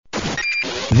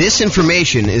This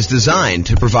information is designed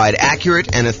to provide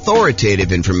accurate and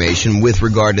authoritative information with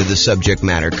regard to the subject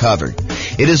matter covered.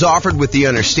 It is offered with the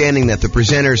understanding that the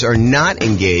presenters are not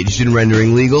engaged in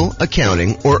rendering legal,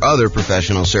 accounting, or other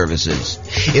professional services.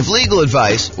 If legal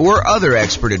advice or other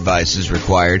expert advice is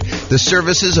required, the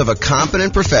services of a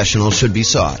competent professional should be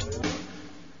sought.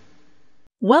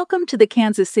 Welcome to the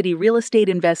Kansas City Real Estate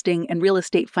Investing and Real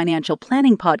Estate Financial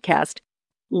Planning Podcast.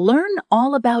 Learn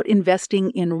all about investing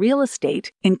in real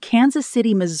estate in Kansas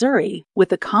City, Missouri,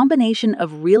 with a combination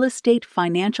of real estate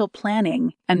financial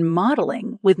planning and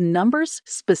modeling with numbers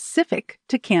specific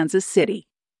to Kansas City,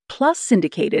 plus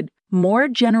syndicated, more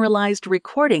generalized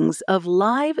recordings of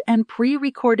live and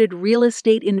pre-recorded real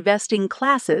estate investing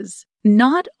classes,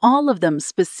 not all of them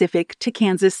specific to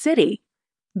Kansas City.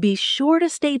 Be sure to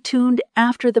stay tuned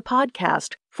after the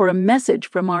podcast for a message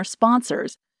from our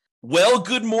sponsors. Well,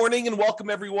 good morning and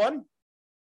welcome, everyone.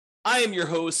 I am your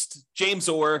host, James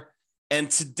Orr, and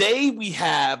today we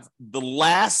have the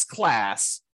last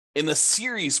class in the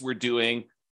series we're doing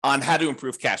on how to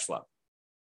improve cash flow.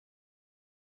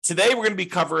 Today, we're going to be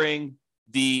covering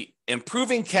the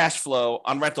improving cash flow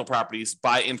on rental properties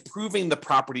by improving the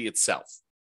property itself.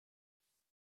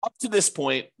 Up to this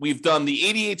point, we've done the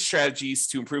 88 strategies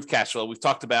to improve cash flow. We've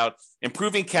talked about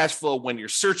improving cash flow when you're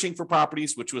searching for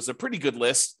properties, which was a pretty good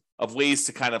list of ways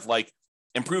to kind of like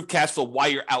improve cash flow while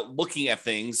you're out looking at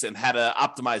things and how to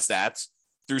optimize that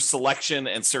through selection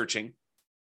and searching.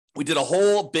 We did a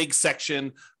whole big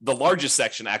section, the largest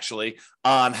section actually,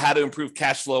 on how to improve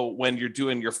cash flow when you're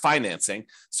doing your financing.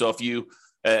 So if you,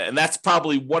 and that's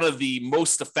probably one of the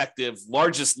most effective,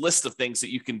 largest list of things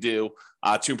that you can do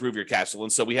to improve your cash flow.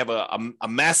 And so we have a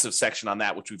massive section on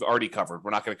that, which we've already covered. We're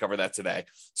not going to cover that today.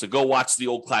 So go watch the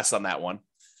old class on that one.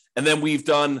 And then we've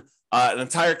done an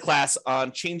entire class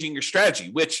on changing your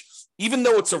strategy, which even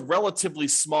though it's a relatively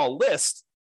small list,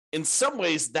 in some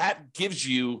ways that gives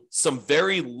you some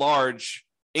very large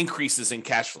increases in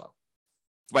cash flow.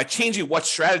 By changing what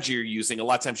strategy you're using, a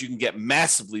lot of times you can get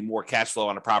massively more cash flow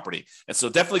on a property. And so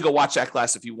definitely go watch that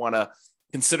class if you want to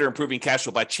consider improving cash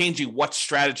flow by changing what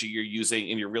strategy you're using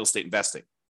in your real estate investing.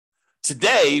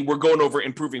 Today, we're going over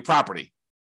improving property.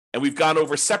 And we've gone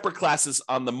over separate classes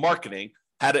on the marketing,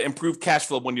 how to improve cash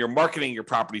flow when you're marketing your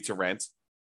property to rent.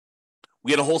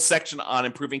 We had a whole section on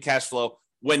improving cash flow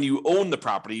when you own the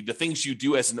property, the things you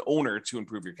do as an owner to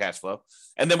improve your cash flow.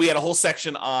 And then we had a whole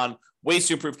section on ways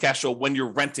to improve cash flow when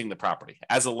you're renting the property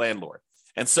as a landlord.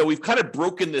 And so we've kind of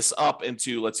broken this up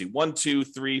into, let's see, 1, 2,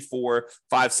 3, 4,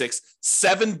 5, 6,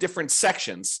 7 different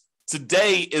sections.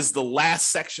 Today is the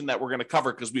last section that we're going to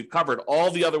cover because we've covered all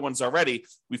the other ones already.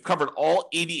 We've covered all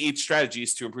 88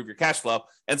 strategies to improve your cash flow.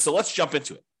 And so let's jump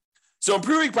into it. So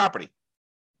improving property.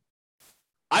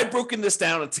 I've broken this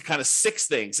down into kind of 6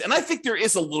 things. And I think there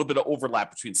is a little bit of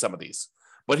overlap between some of these.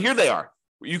 But here they are.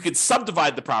 You could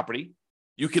subdivide the property.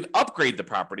 You could upgrade the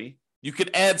property. You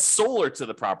could add solar to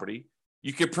the property.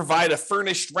 You could provide a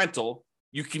furnished rental.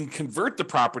 You can convert the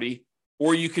property,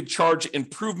 or you could charge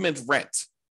improvement rent.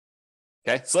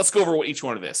 Okay, so let's go over what each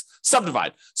one of this.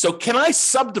 Subdivide. So can I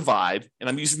subdivide, and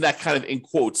I'm using that kind of in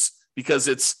quotes because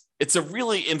it's a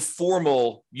really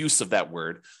informal use of that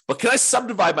word, but can I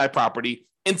subdivide my property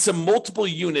into multiple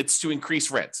units to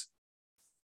increase rent?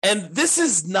 And this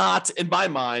is not, in my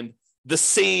mind, the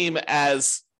same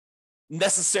as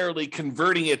necessarily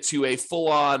converting it to a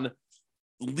full-on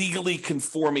legally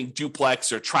conforming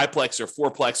duplex or triplex or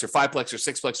fourplex or fiveplex or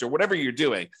sixplex or whatever you're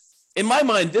doing. In my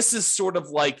mind, this is sort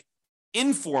of like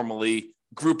informally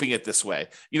grouping it this way.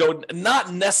 You know,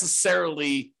 not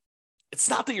necessarily, it's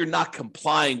not that you're not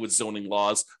complying with zoning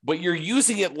laws, but you're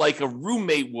using it like a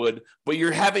roommate would, but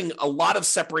you're having a lot of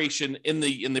separation in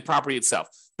the property itself.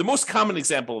 The most common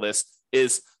example of this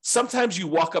is sometimes you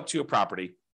walk up to a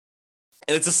property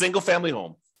and it's a single family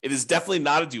home. It is definitely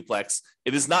not a duplex.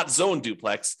 It is not zoned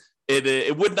duplex.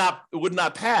 It would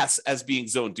not pass as being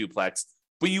zoned duplex,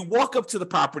 but you walk up to the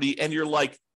property and you're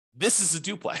like, this is a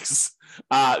duplex.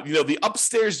 The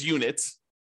upstairs unit,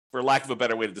 for lack of a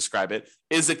better way to describe it,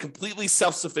 is a completely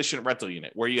self-sufficient rental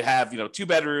unit where you have, 2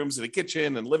 bedrooms and a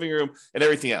kitchen and living room and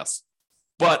everything else.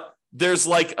 But there's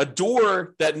like a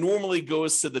door that normally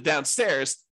goes to the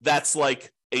downstairs that's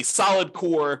like a solid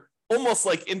core, almost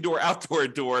like indoor-outdoor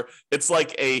door. It's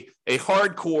like a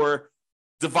hardcore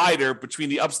divider between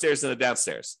the upstairs and the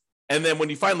downstairs. And then when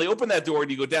you finally open that door and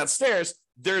you go downstairs,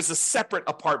 there's a separate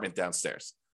apartment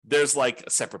downstairs. There's like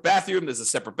a separate bathroom, there's a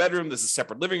separate bedroom, there's a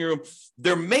separate living room.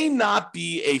 There may not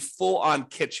be a full-on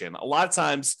kitchen. A lot of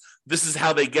times, this is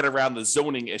how they get around the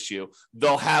zoning issue.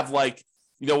 They'll have like,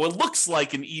 it looks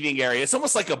like an eating area. It's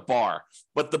almost like a bar,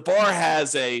 but the bar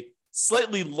has a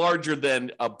slightly larger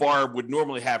than a bar would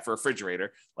normally have for a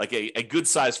refrigerator, like a good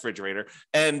sized refrigerator.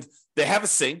 And they have a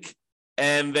sink,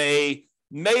 and they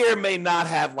may or may not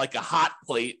have like a hot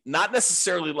plate, not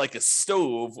necessarily like a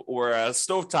stove or a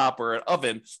stovetop or an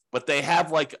oven, but they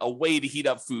have like a way to heat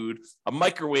up food, a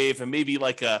microwave, and maybe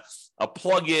like a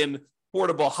plug-in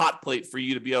portable hot plate for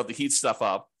you to be able to heat stuff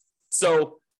up.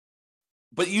 So,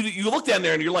 but you look down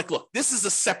there and you're like, look, this is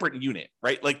a separate unit,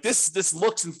 right? Like this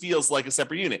looks and feels like a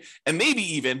separate unit. And maybe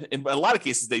even in a lot of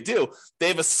cases they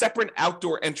have a separate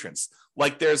outdoor entrance.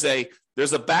 Like there's a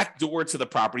back door to the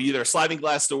property, either a sliding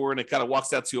glass door and it kind of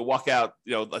walks out to a walkout,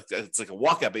 like it's like a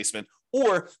walkout basement,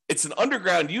 or it's an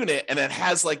underground unit and it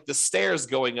has like the stairs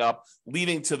going up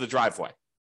leading to the driveway.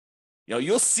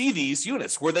 You'll see these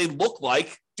units where they look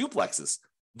like duplexes.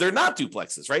 They're not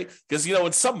duplexes, right? Because,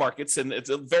 in some markets, and it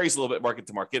varies a little bit market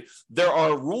to market, there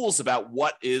are rules about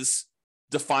what is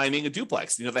defining a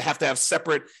duplex. They have to have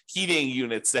separate heating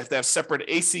units. They have to have separate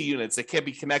AC units. They can't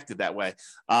be connected that way.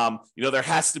 There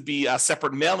has to be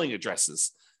separate mailing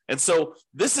addresses. And so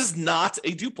this is not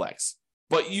a duplex,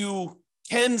 but you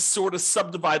can sort of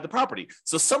subdivide the property.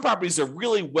 So some properties are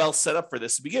really well set up for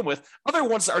this to begin with. Other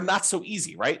ones are not so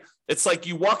easy, right? It's like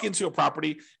you walk into a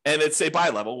property and it's a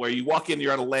bi-level where you walk in,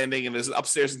 you're on a landing and there's an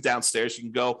upstairs and downstairs. You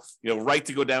can go, right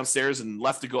to go downstairs and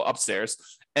left to go upstairs.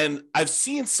 And I've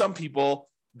seen some people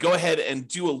go ahead and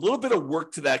do a little bit of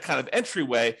work to that kind of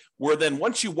entryway where then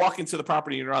once you walk into the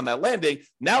property and you're on that landing,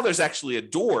 now there's actually a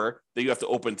door that you have to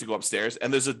open to go upstairs.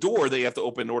 And there's a door that you have to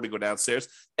open in order to go downstairs.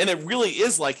 And it really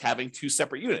is like having two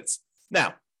separate units.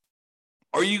 Now,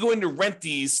 are you going to rent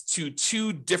these to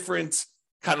two different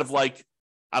kind of like,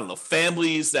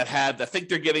 families that think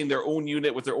they're getting their own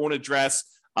unit with their own address?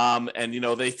 And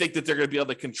they think that they're going to be able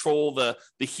to control the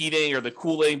heating or the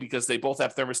cooling because they both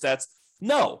have thermostats.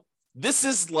 No. This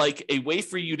is like a way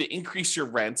for you to increase your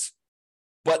rent,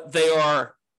 but they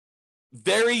are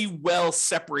very well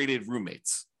separated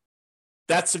roommates.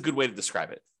 That's a good way to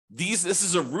describe it. This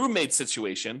is a roommate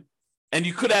situation, and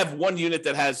you could have one unit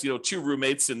that has, two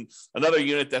roommates and another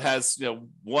unit that has,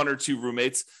 one or two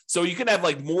roommates. So you can have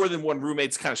like more than one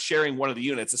roommates kind of sharing one of the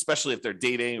units, especially if they're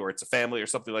dating or it's a family or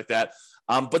something like that.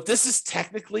 But this is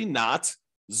technically not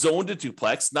zoned to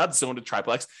duplex, not zoned to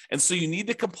triplex. And so you need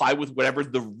to comply with whatever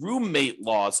the roommate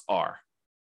laws are.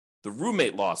 The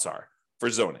roommate laws are for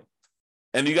zoning.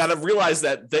 And you got to realize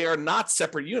that they are not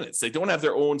separate units. They don't have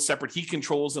their own separate heat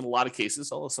controls in a lot of cases,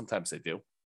 although sometimes they do.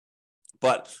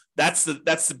 But that's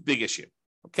the big issue.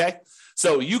 Okay.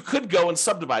 So you could go and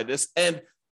subdivide this. And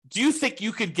do you think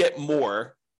you could get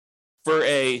more for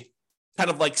a kind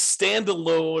of like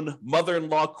standalone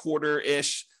mother-in-law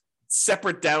quarter-ish,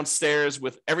 separate downstairs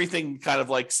with everything kind of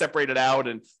like separated out,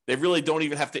 and they really don't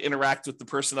even have to interact with the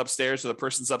person upstairs or the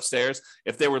person's upstairs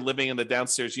if they were living in the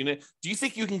downstairs unit? Do you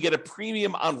think you can get a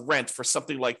premium on rent for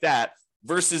something like that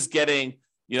versus getting,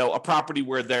 a property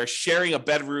where they're sharing a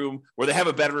bedroom, where they have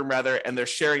a bedroom rather, and they're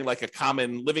sharing like a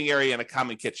common living area and a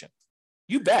common kitchen?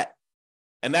 You bet.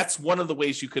 And that's one of the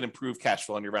ways you could improve cash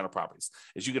flow on your rental properties,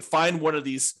 is you could find one of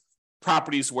these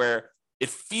properties where it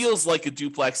feels like a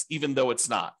duplex, even though it's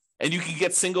not. And you can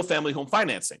get single family home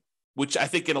financing, which I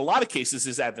think in a lot of cases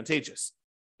is advantageous.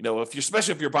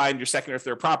 Especially if you're buying your second or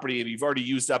third property and you've already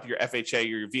used up your FHA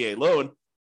or your VA loan,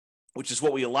 which is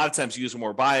what we a lot of times use when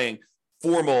we're buying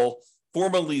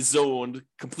formally zoned,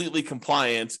 completely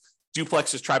compliant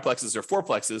duplexes, triplexes, or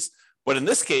fourplexes. But in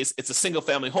this case, it's a single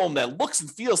family home that looks and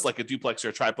feels like a duplex or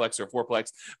a triplex or a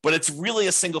fourplex, but it's really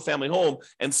a single family home.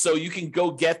 And so you can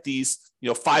go get these,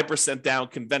 5% down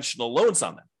conventional loans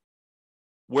on them.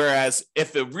 Whereas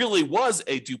if it really was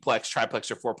a duplex,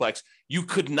 triplex, or fourplex, you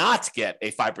could not get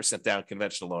a 5% down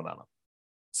conventional loan on them.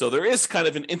 So there is kind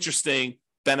of an interesting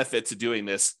benefit to doing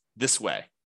this way.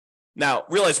 Now,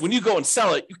 realize when you go and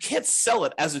sell it, you can't sell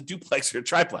it as a duplex or a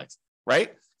triplex,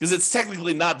 right? Because it's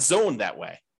technically not zoned that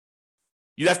way.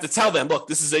 You'd have to tell them, look,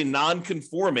 this is a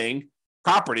non-conforming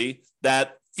property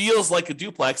that feels like a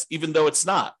duplex, even though it's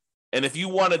not. And if you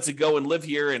wanted to go and live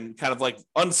here and kind of like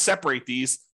unseparate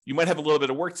these, you might have a little bit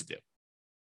of work to do.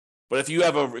 But if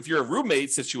you're a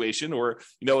roommate situation, or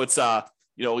it's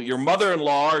your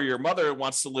mother-in-law or your mother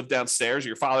wants to live downstairs, or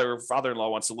your father-in-law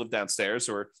wants to live downstairs,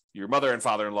 or your mother and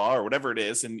father-in-law, or whatever it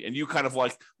is, and you kind of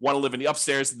like want to live in the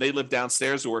upstairs and they live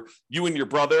downstairs, or you and your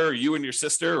brother, or you and your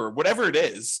sister, or whatever it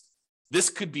is, this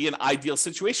could be an ideal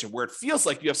situation where it feels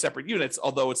like you have separate units,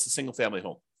 although it's a single-family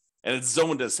home and it's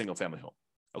zoned as a single-family home.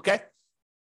 Okay,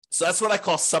 so that's what I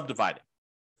call subdividing.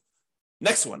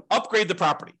 Next one, upgrade the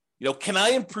property. Can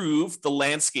I improve the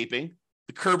landscaping,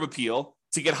 the curb appeal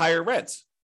to get higher rents?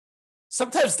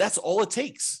 Sometimes that's all it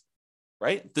takes.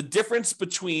 right? The difference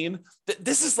between,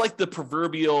 this is like the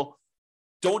proverbial,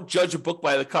 don't judge a book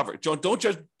by the cover.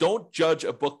 Don't judge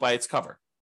a book by its cover.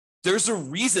 There's a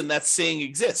reason that saying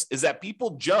exists, is that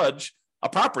people judge a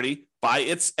property by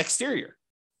its exterior.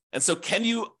 And so can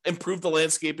you improve the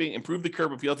landscaping, improve the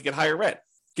curb appeal to get higher rent?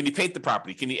 Can you paint the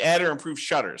property? Can you add or improve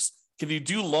shutters? Can you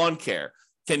do lawn care?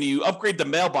 Can you upgrade the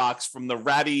mailbox from the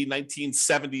ratty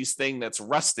 1970s thing that's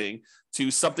rusting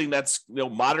to something that's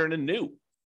modern and new?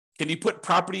 Can you put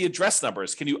property address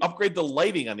numbers? Can you upgrade the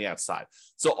lighting on the outside?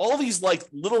 So all these like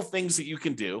little things that you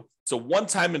can do. It's a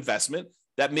one-time investment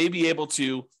that may be able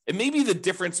to, it may be the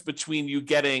difference between you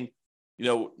getting,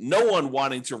 no one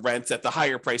wanting to rent at the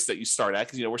higher price that you start at.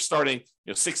 Because, we're starting,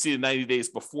 60 to 90 days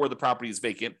before the property is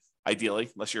vacant, ideally,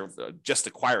 unless you're just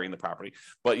acquiring the property.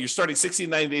 But you're starting 60 to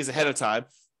 90 days ahead of time,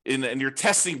 and you're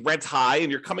testing rent high,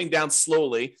 and you're coming down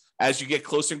slowly as you get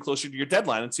closer and closer to your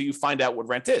deadline until you find out what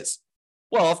rent is.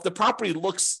 Well, if the property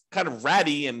looks kind of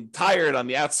ratty and tired on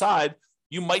the outside,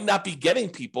 you might not be getting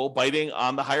people biting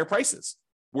on the higher prices.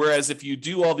 Whereas if you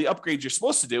do all the upgrades you're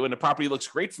supposed to do and the property looks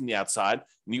great from the outside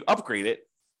and you upgrade it,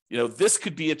 this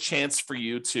could be a chance for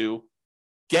you to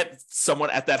get someone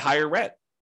at that higher rent.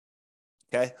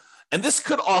 Okay. And this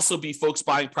could also be folks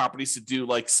buying properties to do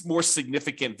like more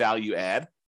significant value add,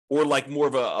 or like more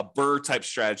of a BRRRR type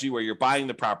strategy where you're buying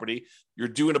the property, you're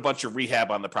doing a bunch of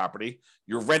rehab on the property,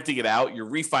 you're renting it out, you're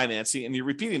refinancing, and you're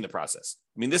repeating the process.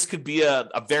 I mean, this could be a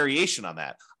variation on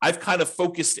that. I've kind of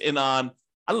focused in on,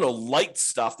 light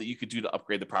stuff that you could do to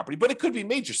upgrade the property, but it could be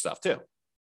major stuff too.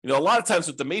 A lot of times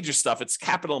with the major stuff, it's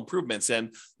capital improvements.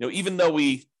 And, even though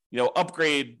we,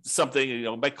 upgrade something,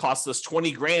 it might cost us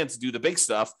 20 grand to do the big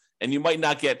stuff, and you might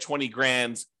not get 20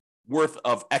 grand worth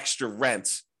of extra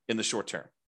rent in the short term.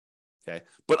 Okay.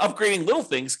 But upgrading little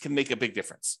things can make a big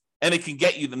difference, and it can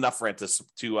get you enough rent to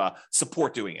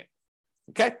support doing it.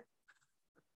 Okay.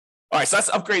 All right. So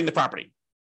that's upgrading the property.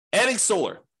 Adding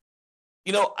solar.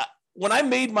 When I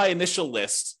made my initial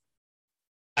list,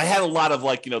 I had a lot of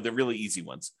the really easy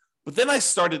ones. But then I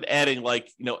started adding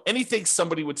anything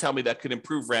somebody would tell me that could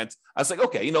improve rent. I was like,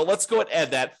 okay, let's go and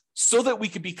add that so that we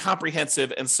could be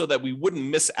comprehensive and so that we wouldn't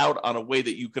miss out on a way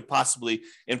that you could possibly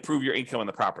improve your income on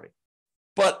the property.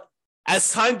 But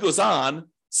as time goes on,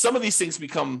 some of these things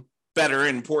become better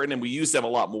and important, and we use them a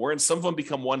lot more. And some of them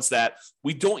become ones that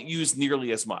we don't use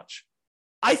nearly as much.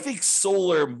 I think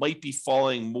solar might be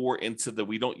falling more into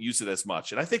we don't use it as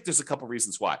much. And I think there's a couple of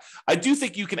reasons why. I do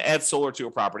think you can add solar to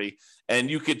a property and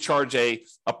you could charge a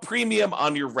premium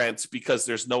on your rent because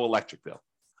there's no electric bill.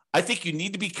 I think you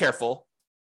need to be careful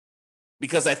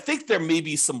because I think there may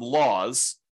be some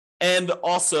laws, and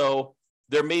also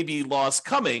there may be laws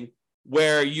coming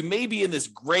where you may be in this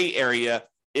gray area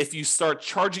if you start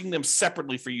charging them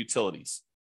separately for utilities.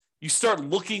 You start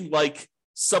looking like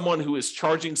someone who is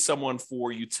charging someone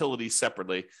for utilities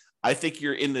separately. I think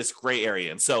you're in this gray area.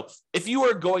 And so if you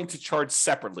are going to charge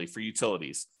separately for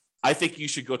utilities, I think you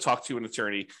should go talk to an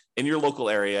attorney in your local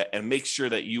area and make sure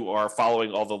that you are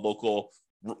following all the local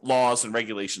laws and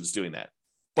regulations doing that.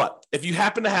 But if you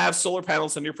happen to have solar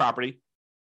panels on your property,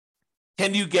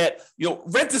 can you get,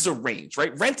 rent is a range,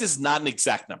 right? Rent is not an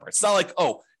exact number. It's not like,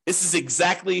 oh, this is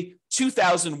exactly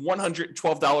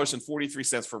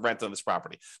 $2,112.43 for rent on this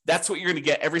property. That's what you're going to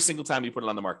get every single time you put it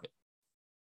on the market.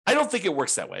 I don't think it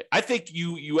works that way. I think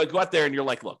you go out there and you're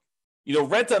like, look,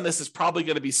 rent on this is probably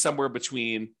going to be somewhere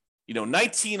between,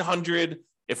 $1,900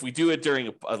 if we do it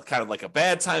during a kind of like a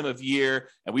bad time of year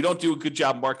and we don't do a good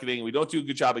job marketing, we don't do a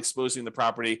good job exposing the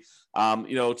property,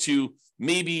 to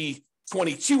maybe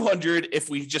 $2,200 if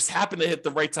we just happen to hit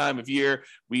the right time of year.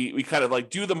 We kind of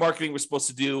do the marketing we're supposed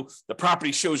to do. The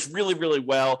property shows really, really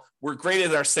well. We're great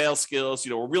at our sales skills.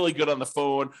 We're really good on the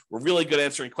phone. We're really good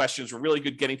answering questions. We're really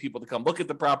good getting people to come look at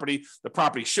the property. The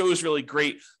property shows really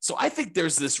great. So I think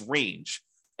there's this range.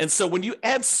 And so when you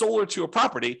add solar to a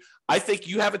property, I think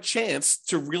you have a chance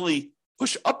to really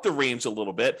push up the range a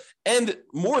little bit and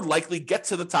more likely get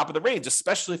to the top of the range,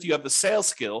 especially if you have the sales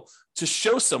skill to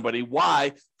show somebody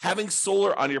why having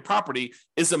solar on your property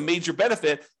is a major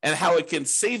benefit and how it can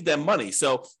save them money.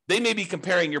 So they may be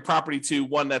comparing your property to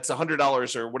one that's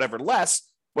 $100 or whatever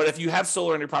less, but if you have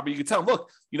solar on your property, you can tell them,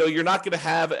 look, you're not going to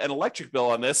have an electric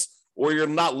bill on this, or you're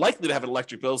not likely to have an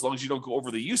electric bill as long as you don't go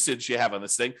over the usage you have on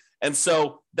this thing. And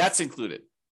so that's included.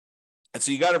 And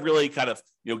so you got to really kind of,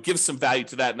 give some value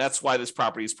to that. And that's why this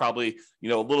property is probably, a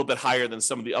little bit higher than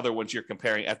some of the other ones you're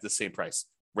comparing at the same price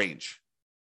range.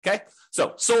 Okay.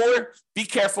 So solar, be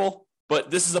careful,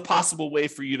 but this is a possible way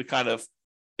for you to kind of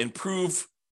improve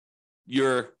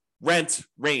your rent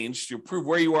range to prove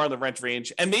where you are in the rent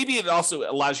range. And maybe it also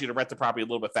allows you to rent the property a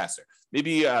little bit faster.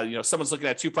 Maybe, someone's looking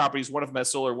at two properties, one of them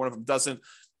has solar, one of them doesn't.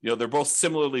 They're both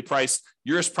similarly priced.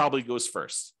 Yours probably goes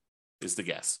first, is the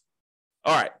guess.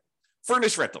 All right,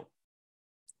 furnished rental.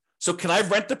 So can I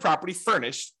rent the property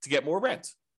furnished to get more rent?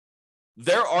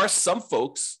 There are some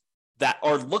folks that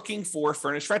are looking for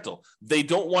furnished rental. They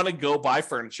don't want to go buy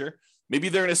furniture. Maybe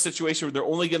they're in a situation where they're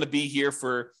only going to be here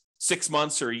for 6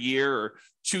 months or a year or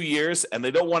 2 years, and they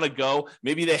don't want to go.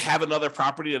 Maybe they have another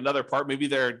property, another part. Maybe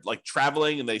they're like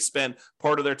traveling and they spend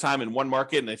part of their time in one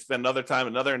market and they spend another time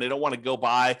in another, and they don't want to go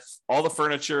buy all the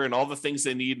furniture and all the things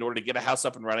they need in order to get a house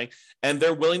up and running. And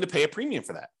they're willing to pay a premium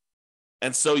for that.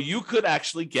 And so you could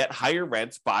actually get higher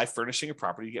rent by furnishing a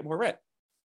property to get more rent.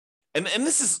 And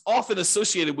this is often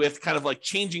associated with kind of like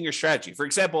changing your strategy. For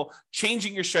example,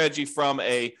 changing your strategy from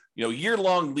a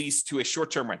year-long lease to a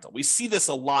short-term rental. We see this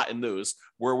a lot in those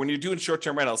where when you're doing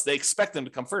short-term rentals, they expect them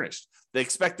to come furnished. They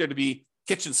expect there to be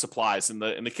kitchen supplies in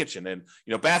the kitchen and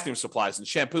bathroom supplies and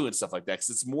shampoo and stuff like that, because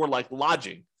it's more like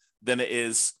lodging than it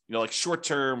is like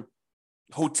short-term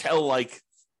hotel-like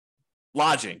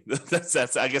lodging.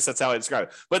 That's I guess that's how I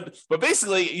describe it. But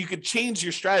basically, you could change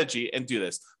your strategy and do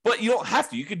this, but you don't have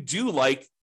to. You could do like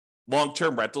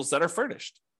long-term rentals that are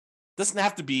furnished. It doesn't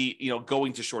have to be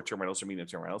going to short-term rentals or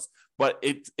medium-term rentals, but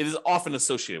it is often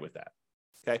associated with that.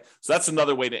 Okay, so that's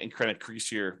another way to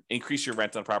increase your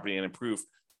rent on property and improve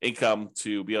income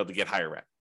to be able to get higher rent.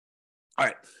 All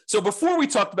right. So before we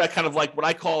talked about kind of like what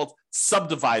I called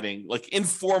subdividing, like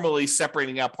informally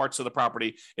separating out parts of the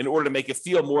property in order to make it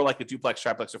feel more like a duplex,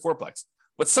 triplex, or fourplex.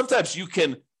 But sometimes you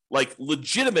can like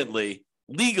legitimately,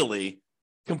 legally,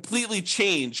 completely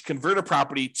convert a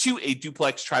property to a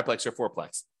duplex, triplex, or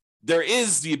fourplex. There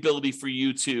is the ability for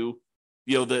you to,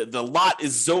 the lot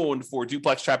is zoned for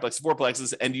duplex, triplex,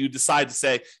 fourplexes, and you decide to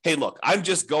say, hey, look, I'm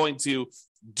just going to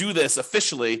do this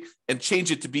officially and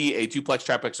change it to be a duplex,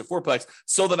 triplex, or fourplex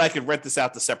so that I can rent this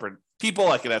out to separate people.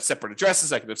 I can have separate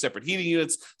addresses. I can have separate heating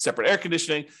units, separate air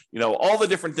conditioning. All the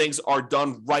different things are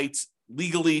done right,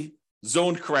 legally,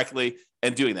 zoned correctly,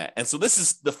 and doing that. And so this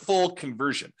is the full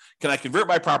conversion. Can I convert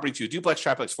my property to a duplex,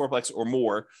 triplex, fourplex, or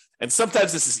more? And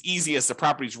sometimes this is easy as the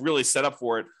property is really set up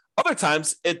for it. Other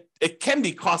times it can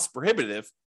be cost prohibitive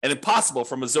and impossible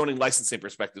from a zoning licensing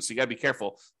perspective. So you got to be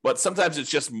careful, but sometimes it's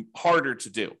just harder to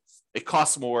do. It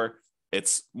costs more,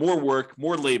 it's more work,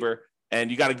 more labor,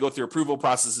 and you got to go through approval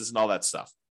processes and all that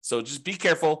stuff. So just be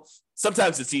careful.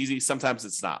 Sometimes it's easy, sometimes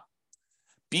it's not.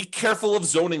 Be careful of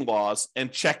zoning laws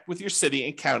and check with your city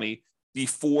and county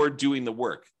before doing the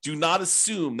work. Do not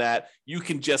assume that you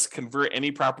can just convert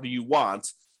any property you want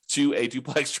to a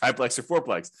duplex, triplex, or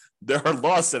fourplex. There are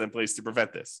laws set in place to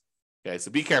prevent this. Okay,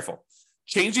 so be careful.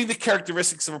 Changing the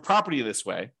characteristics of a property in this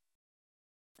way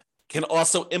can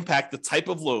also impact the type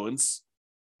of loans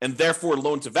and therefore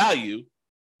loan to value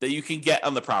that you can get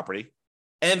on the property.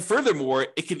 And furthermore,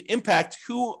 it can impact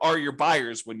who are your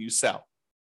buyers when you sell.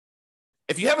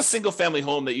 If you have a single family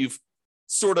home that you've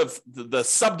sort of the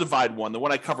subdivide one, the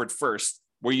one I covered first,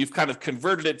 where you've kind of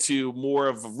converted it to more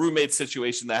of a roommate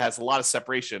situation that has a lot of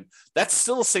separation, that's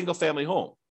still a single family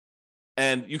home.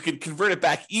 And you can convert it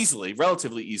back easily,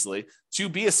 relatively easily, to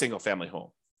be a single family home.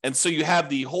 And so you have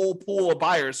the whole pool of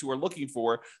buyers who are looking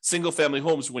for single family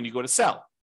homes when you go to sell.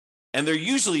 And there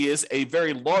usually is a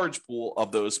very large pool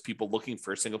of those people looking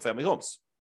for single family homes.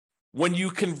 When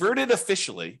you convert it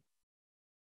officially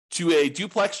to a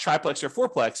duplex, triplex, or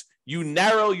fourplex, you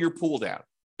narrow your pool down.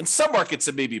 In some markets,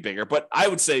 it may be bigger, but I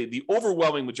would say the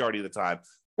overwhelming majority of the time,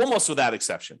 almost without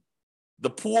exception, the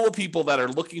pool of people that are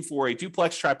looking for a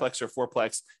duplex, triplex, or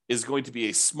fourplex is going to be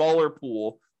a smaller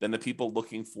pool than the people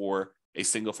looking for a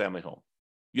single family home.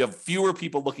 You have fewer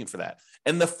people looking for that.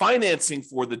 And the financing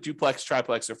for the duplex,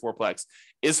 triplex, or fourplex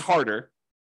is harder,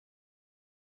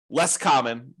 less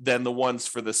common than the ones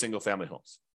for the single family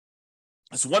homes.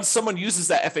 So once someone uses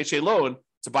that FHA loan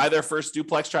to buy their first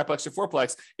duplex, triplex, or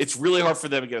fourplex, it's really hard for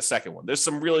them to get a second one. There's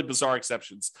some really bizarre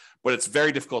exceptions, but it's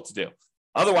very difficult to do.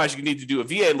 Otherwise, you need to do a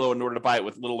VA loan in order to buy it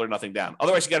with little or nothing down.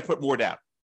 Otherwise, you got to put more down.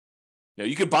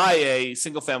 You could buy a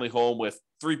single family home with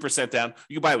 3% down.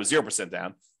 You can buy it with 0%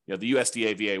 down. The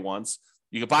USDA VA ones.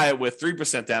 You can buy it with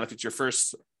 3% down if it's your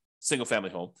first single family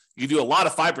home. You can do a lot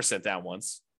of 5% down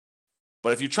ones.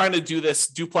 But if you're trying to do this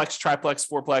duplex, triplex,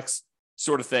 fourplex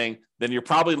sort of thing, then you're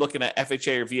probably looking at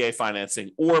FHA or VA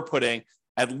financing or putting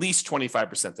at least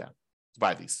 25% down to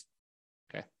buy these.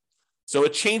 Okay. So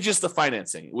it changes the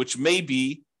financing, which may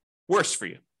be worse for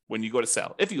you when you go to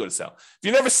sell, if you go to sell. If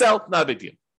you never sell, not a big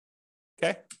deal.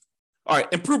 Okay. All right.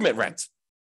 Improvement rent.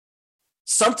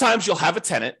 Sometimes you'll have a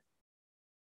tenant.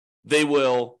 They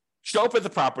will show up at the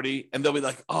property and they'll be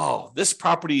like, oh, this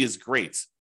property is great.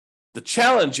 The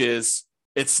challenge is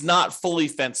it's not fully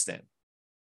fenced in.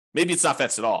 Maybe it's not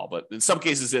fenced at all, but in some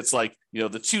cases it's like,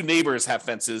 the two neighbors have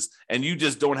fences and you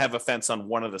just don't have a fence on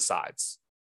one of the sides.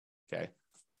 Okay.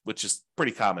 Which is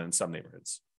pretty common in some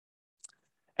neighborhoods.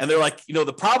 And they're like,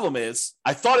 the problem is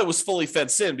I thought it was fully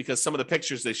fenced in because some of the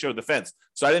pictures they showed the fence.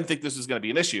 So I didn't think this was going to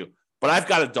be an issue, but I've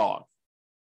got a dog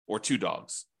or two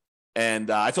dogs. And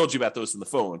I told you about those in the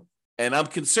phone. And I'm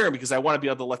concerned because I want to be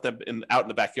able to let them out in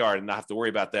the backyard and not have to worry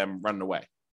about them running away.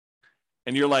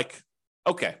 And you're like,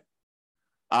 okay.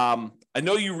 I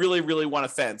know you really, really want a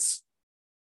fence.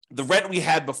 The rent we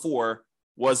had before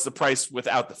was the price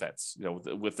without the fence,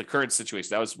 with the current situation.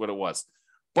 That was what it was.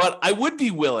 But I would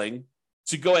be willing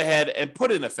to go ahead and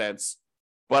put in a fence,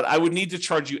 but I would need to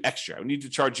charge you extra. I would need to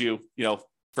charge you,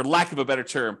 for lack of a better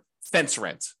term, fence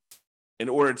rent in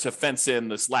order to fence in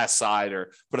this last side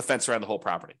or put a fence around the whole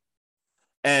property.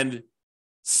 And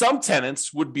some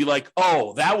tenants would be like,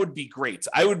 oh, that would be great.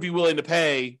 I would be willing to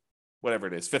pay whatever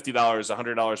it is, $50,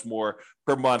 $100 more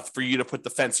per month for you to put the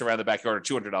fence around the backyard, or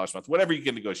 $200 a month, whatever you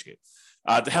can negotiate,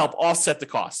 to help offset the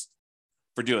cost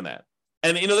for doing that.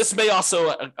 And, this may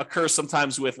also occur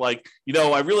sometimes with like,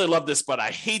 I really love this, but I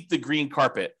hate the green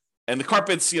carpet. And the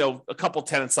carpet's, a couple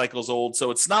tenant cycles old. So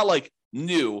it's not like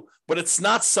new, but it's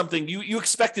not something you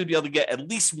expect to be able to get at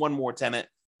least one more tenant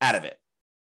out of it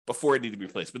before it needs to be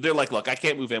replaced. But they're like, look, I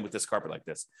can't move in with this carpet like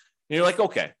this. And you're like,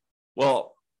 okay,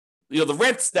 well, the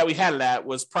rent that we had it at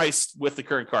was priced with the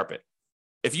current carpet.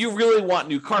 If you really want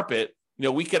new carpet,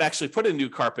 we could actually put in new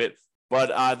carpet,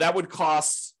 but that would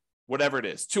cost whatever it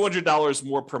is, $200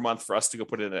 more per month for us to go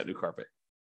put in that new carpet.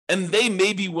 And they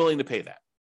may be willing to pay that.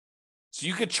 So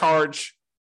you could charge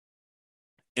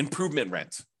improvement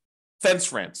rent,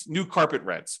 fence rent, new carpet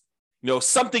rent,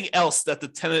 something else that the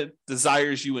tenant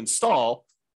desires you install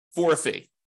for a fee.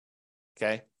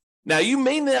 Okay. Now you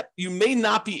may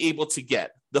not be able to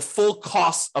get the full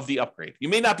cost of the upgrade. You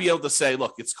may not be able to say,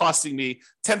 look, it's costing me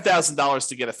 $10,000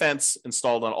 to get a fence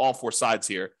installed on all four sides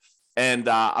here. And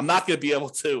I'm not going to be able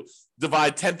to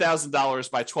divide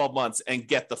 $10,000 by 12 months and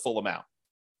get the full amount.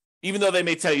 Even though they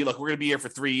may tell you, look, we're going to be here for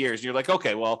 3 years. And you're like,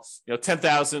 okay, well,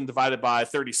 10,000 divided by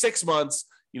 36 months,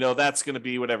 that's going to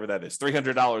be whatever that is,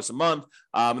 $300 a month.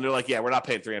 And they're like, yeah, we're not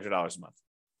paying $300 a month.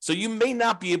 So you may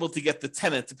not be able to get the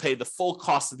tenant to pay the full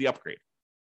cost of the upgrade.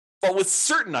 But with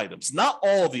certain items, not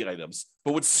all of the items,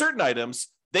 but with certain items,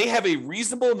 they have a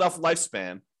reasonable enough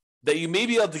lifespan that you may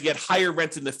be able to get higher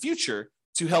rent in the future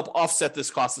to help offset this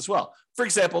cost as well. For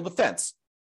example, the fence.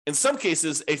 In some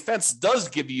cases, a fence does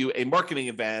give you a marketing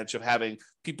advantage of having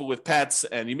people with pets,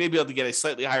 and you may be able to get a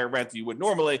slightly higher rent than you would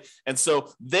normally. And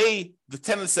so the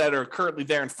tenants that are currently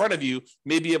there in front of you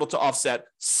may be able to offset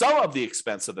some of the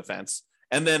expense of the fence.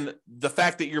 And then the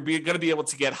fact that you're going to be able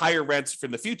to get higher rents for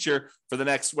the future for the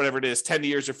next, whatever it is, 10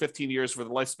 years or 15 years for the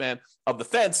lifespan of the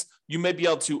fence, you may be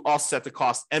able to offset the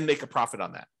cost and make a profit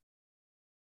on that.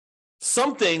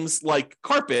 Some things like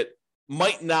carpet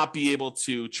might not be able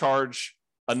to charge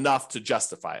enough to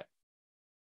justify it.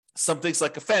 Some things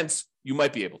like a fence, you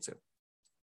might be able to.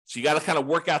 So you got to kind of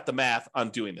work out the math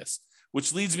on doing this,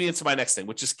 which leads me into my next thing,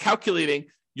 which is calculating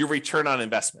your return on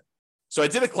investment. So I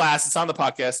did a class, it's on the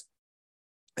podcast.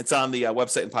 It's on the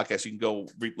website and podcast. You can go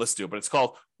listen to it, but it's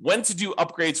called When to Do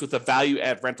Upgrades with a Value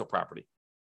Add Rental Property.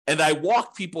 And I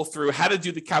walk people through how to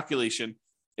do the calculation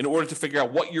in order to figure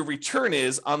out what your return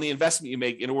is on the investment you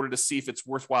make in order to see if it's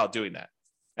worthwhile doing that.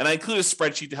 And I include a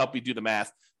spreadsheet to help you do the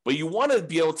math, but you want to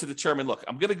be able to determine, look,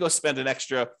 I'm going to go spend an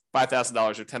extra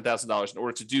 $5,000 or $10,000 in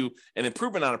order to do an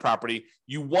improvement on a property.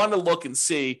 You want to look and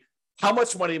see how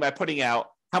much money am I putting out?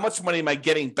 How much money am I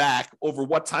getting back over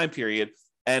what time period?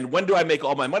 And when do I make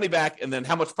all my money back? And then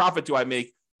how much profit do I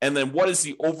make? And then what is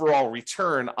the overall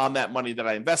return on that money that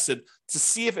I invested to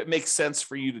see if it makes sense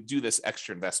for you to do this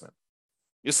extra investment?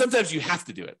 Sometimes you have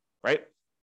to do it, right?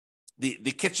 The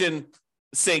kitchen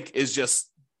sink is just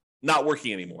not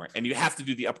working anymore and you have to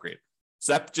do the upgrade.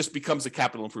 So that just becomes a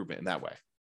capital improvement in that way.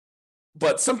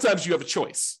 But sometimes you have a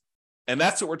choice. And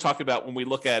that's what we're talking about when we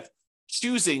look at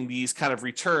choosing these kind of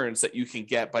returns that you can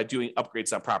get by doing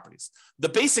upgrades on properties. The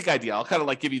basic idea, I'll kind of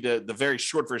like give you the very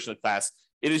short version of the class.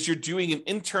 It is you're doing an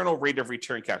internal rate of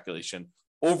return calculation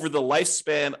over the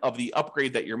lifespan of the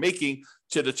upgrade that you're making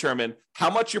to determine how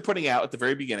much you're putting out at the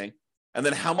very beginning, and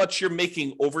then how much you're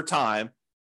making over time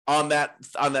on that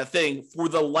thing for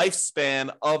the lifespan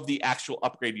of the actual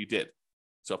upgrade you did.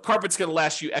 So if carpet's going to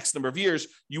last you X number of years,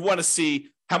 you want to see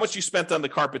how much you spent on the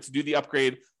carpet to do the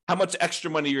upgrade, how much extra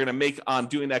money you're going to make on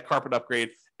doing that carpet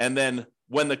upgrade. And then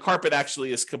when the carpet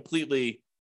actually is completely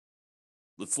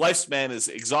its lifespan is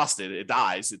exhausted, it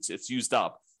dies, it's used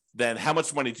up, then how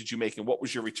much money did you make and what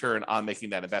was your return on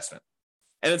making that investment?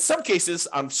 And in some cases,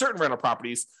 on certain rental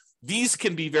properties, these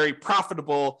can be very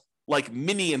profitable, like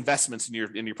mini investments in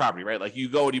your property, right? Like you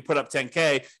go and you put up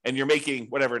 10K and you're making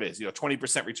whatever it is,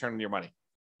 20% return on your money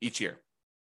each year.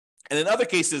 And in other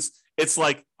cases, it's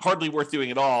like hardly worth doing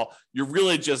at all. You're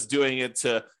really just doing it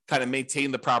to kind of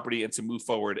maintain the property and to move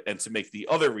forward and to make the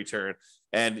other return.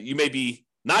 And you may be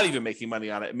not even making money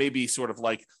on it. It may be sort of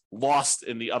like lost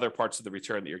in the other parts of the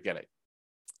return that you're getting.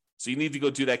 So you need to go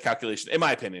do that calculation, in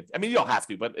my opinion. I mean, you don't have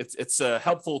to, but it's a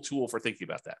helpful tool for thinking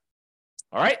about that.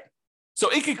 All right. So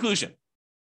in conclusion,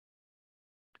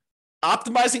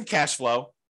 optimizing cash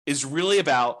flow is really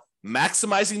about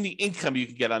maximizing the income you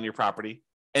can get on your property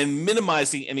and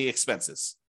minimizing any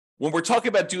expenses. When we're talking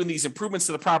about doing these improvements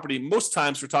to the property, most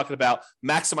times we're talking about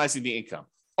maximizing the income.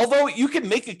 Although you can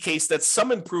make a case that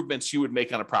some improvements you would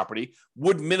make on a property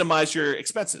would minimize your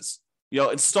expenses.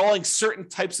 Installing certain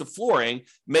types of flooring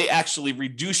may actually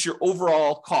reduce your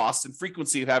overall cost and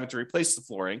frequency of having to replace the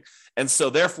flooring. And so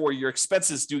therefore your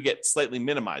expenses do get slightly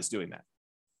minimized doing that.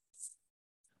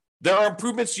 There are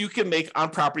improvements you can make on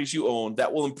properties you own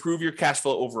that will improve your cash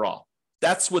flow overall.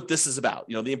 That's what this is about.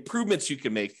 The improvements you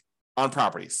can make on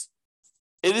properties.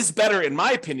 It is better, in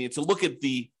my opinion, to look at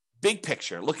the big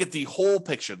picture, look at the whole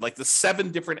picture, like the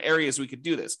 7 different areas we could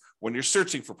do this. When you're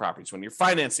searching for properties, when you're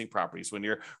financing properties, when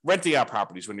you're renting out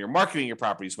properties, when you're marketing your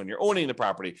properties, when you're owning the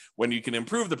property, when you can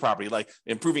improve the property, like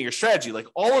improving your strategy, like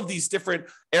all of these different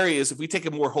areas. If we take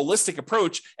a more holistic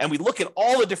approach and we look at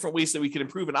all the different ways that we can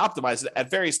improve and optimize it at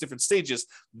various different stages,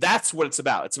 that's what it's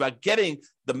about. It's about getting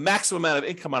the maximum amount of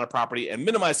income on a property and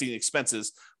minimizing the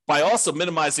expenses by also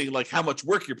minimizing like how much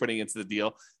work you're putting into the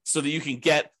deal so that you can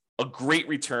get a great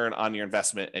return on your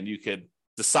investment and you could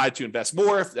decide to invest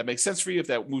more if that makes sense for you, if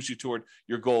that moves you toward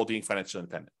your goal of being financially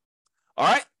independent. All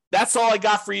right, that's all I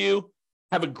got for you.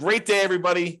 Have a great day,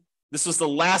 everybody. This was the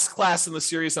last class in the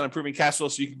series on improving cash flow,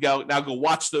 so you can go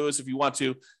watch those if you want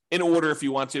to, in order if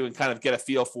you want to, and kind of get a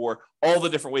feel for all the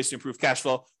different ways to improve cash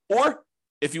flow. Or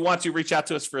if you want to, reach out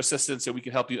to us for assistance and we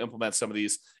can help you implement some of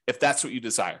these if that's what you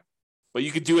desire. But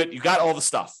you could do it. You got all the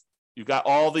stuff. You've got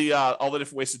all the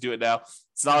different ways to do it now.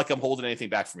 It's not like I'm holding anything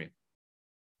back from you.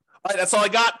 All right, that's all I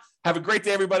got. Have a great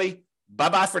day, everybody.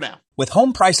 Bye-bye for now. With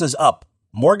home prices up,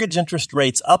 mortgage interest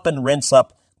rates up and rents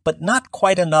up, but not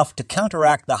quite enough to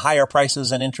counteract the higher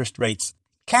prices and interest rates,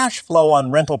 cash flow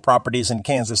on rental properties in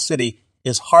Kansas City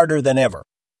is harder than ever.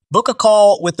 Book a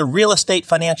call with the Real Estate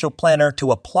Financial Planner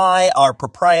to apply our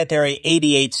proprietary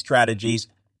 88 strategies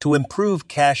to improve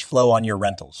cash flow on your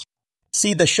rentals.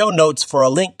 See the show notes for a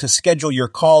link to schedule your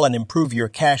call and improve your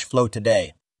cash flow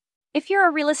today. If you're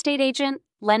a real estate agent,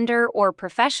 lender, or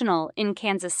professional in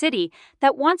Kansas City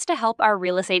that wants to help our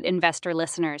real estate investor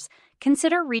listeners,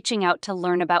 consider reaching out to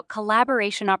learn about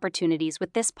collaboration opportunities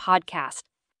with this podcast.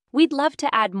 We'd love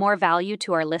to add more value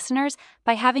to our listeners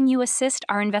by having you assist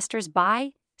our investors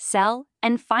buy, sell,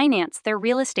 and finance their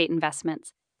real estate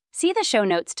investments. See the show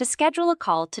notes to schedule a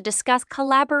call to discuss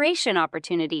collaboration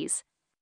opportunities.